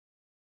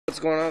What's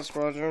going on,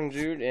 Squadron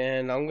Jude,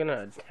 and I'm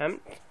gonna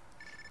attempt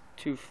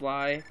to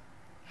fly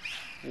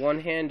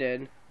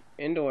one-handed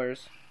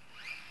indoors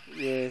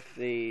with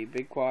a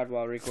big quad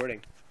while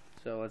recording.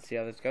 So let's see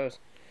how this goes.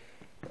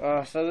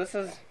 So this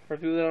is, for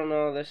people that don't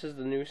know, this is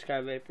the new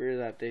Sky Viper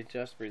that they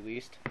just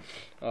released.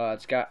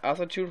 It's got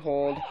altitude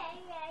hold.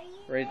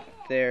 Right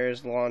there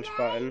is the launch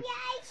button.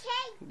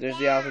 There's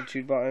the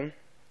altitude button.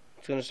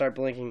 It's gonna start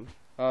blinking,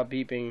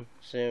 beeping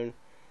soon,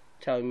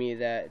 telling me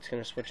that it's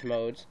gonna switch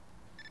modes,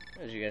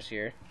 as you guys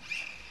hear,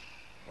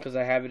 because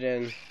I have it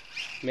in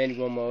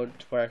manual mode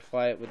to where I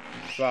fly it with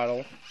the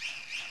throttle.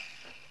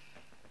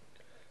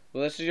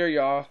 Well, this is your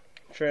yaw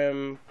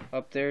trim.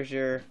 Up there's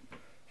your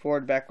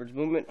forward backwards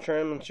movement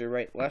trim. It's your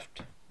right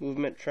left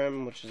movement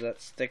trim, which is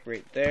that stick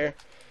right there.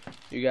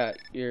 You got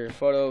your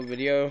photo,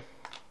 video,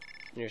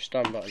 and your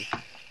stun button.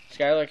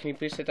 Skylar, can you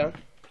please sit down,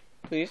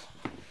 please?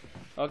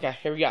 Okay,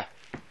 here we go.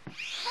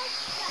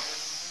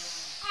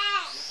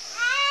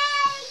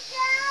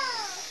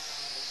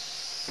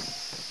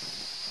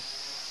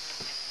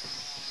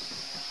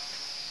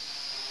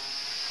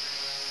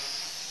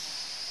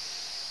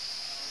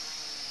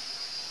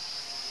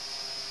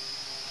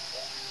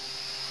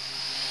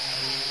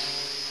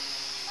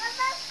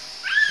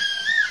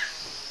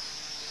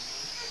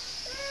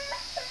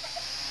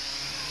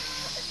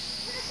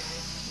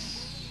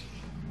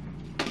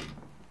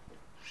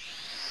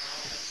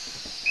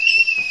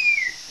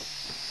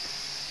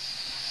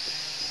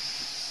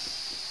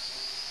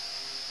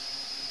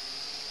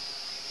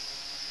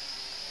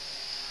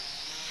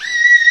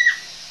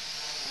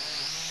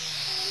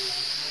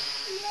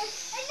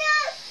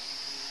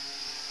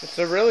 It's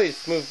a really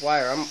smooth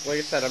flyer. Like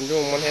I said, I'm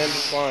doing one-handed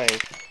flying,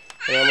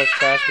 and I almost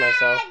crashed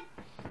myself.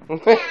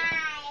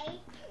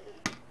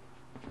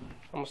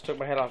 Almost took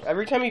my head off.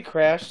 Every time you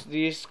crash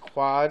these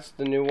quads,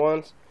 the new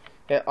ones,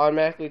 it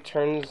automatically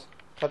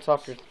cuts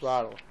off your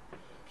throttle,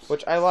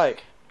 which I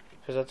like,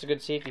 because that's a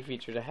good safety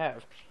feature to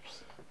have.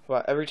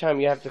 But every time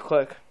you have to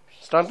click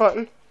stun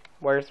button,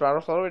 while your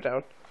throttle's all the way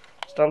down,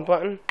 stun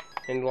button,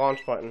 and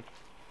launch button.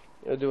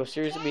 It'll do a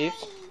series of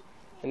beeps,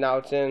 and now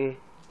it's in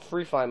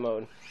free fly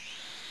mode.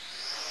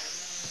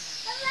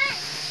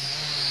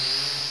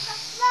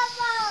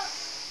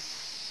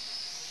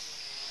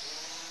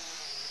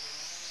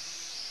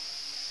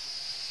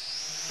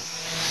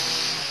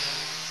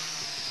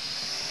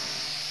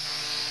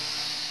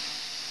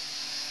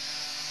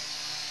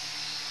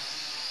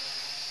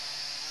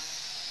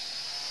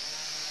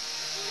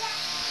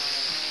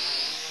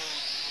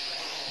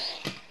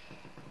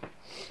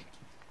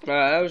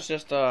 That was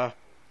just a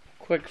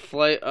quick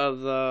flight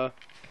of the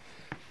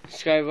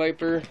Sky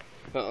Viper,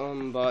 but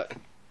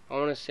I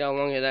want to see how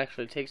long it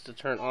actually takes to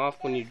turn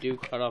off when you do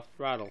cut off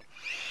throttle.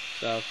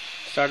 So,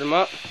 start them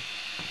up,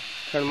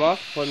 turn them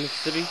off, 1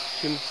 Mississippi,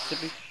 2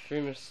 Mississippi, 3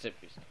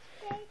 Mississippis.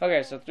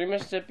 Okay, so 3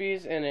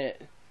 Mississippis, and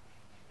it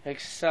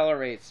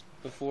accelerates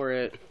before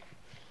it,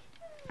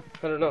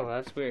 I don't know,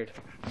 that's weird.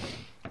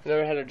 I've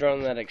never had a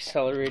drone that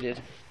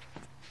accelerated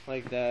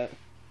like that,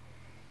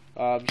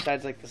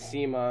 besides like the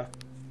SEMA.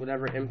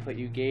 Whatever input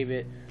you gave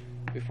it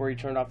before you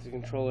turned off the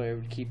controller, it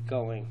would keep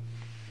going.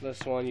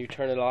 This one, you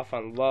turn it off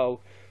on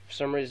low. For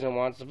some reason, it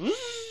wants to,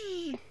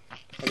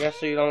 I guess,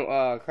 so you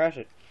don't crash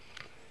it.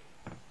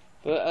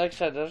 But like I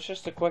said, that's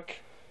just a quick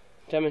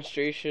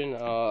demonstration.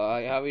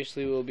 I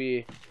obviously will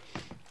be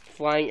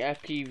flying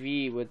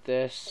FPV with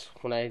this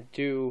when I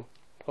do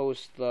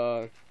post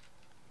the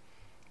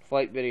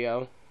flight video.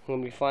 I'm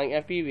going to be flying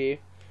FPV,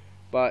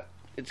 but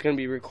it's going to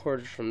be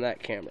recorded from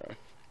that camera.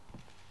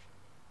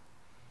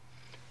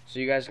 So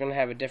you guys are going to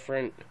have a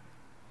different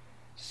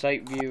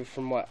sight view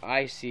from what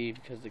I see,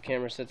 because the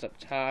camera sits up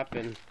top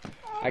and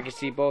I can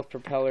see both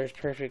propellers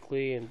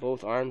perfectly and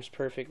both arms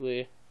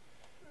perfectly,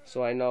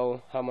 so I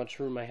know how much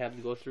room I have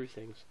to go through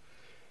things.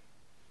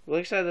 Like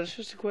I said, that's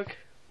just a quick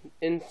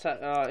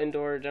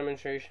indoor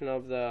demonstration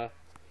of the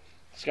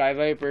Sky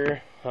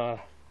Viper.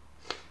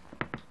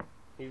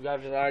 You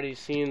guys have already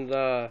seen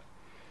the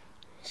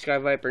Sky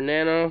Viper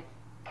Nano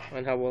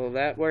and how well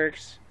that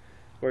works.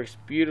 Works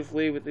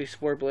beautifully with these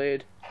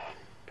 4-blade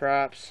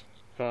props.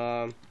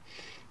 I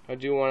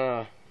do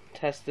want to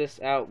test this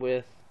out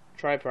with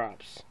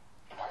tri-props,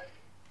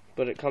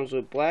 but it comes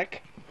with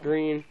black,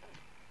 green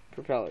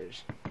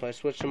propellers. So I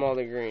switched them all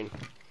to green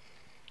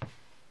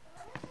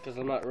because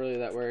I'm not really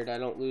that worried. I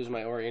don't lose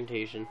my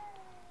orientation.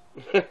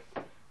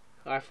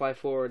 I fly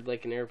forward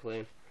like an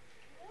airplane.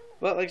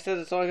 But like I said,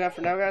 that's all I got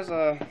for now, guys.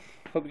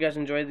 Hope you guys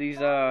enjoyed these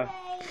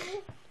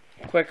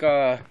quick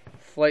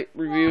flight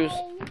reviews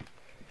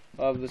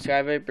of the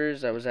Sky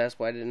Vipers. I was asked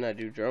why didn't I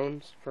do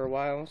drones for a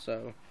while,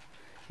 so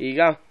here you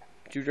go.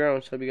 2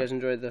 drones. Hope you guys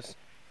enjoyed this.